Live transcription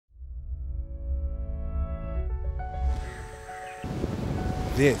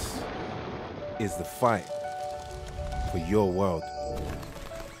This is the fight for your world.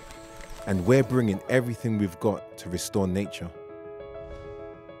 And we're bringing everything we've got to restore nature.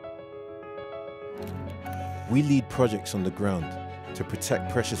 We lead projects on the ground to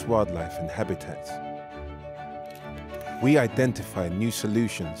protect precious wildlife and habitats. We identify new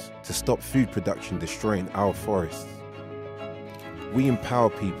solutions to stop food production destroying our forests. We empower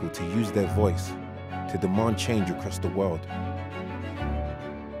people to use their voice to demand change across the world.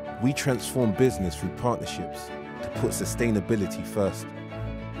 We transform business through partnerships to put sustainability first.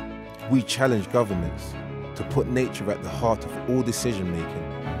 We challenge governments to put nature at the heart of all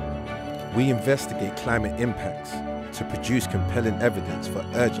decision-making. We investigate climate impacts to produce compelling evidence for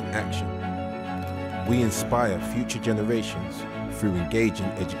urgent action. We inspire future generations through engaging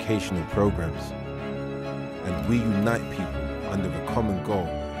educational programs. And we unite people under a common goal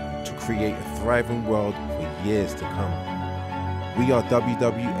to create a thriving world for years to come. We are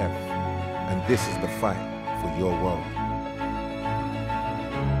WWF, and this is the fight for your world.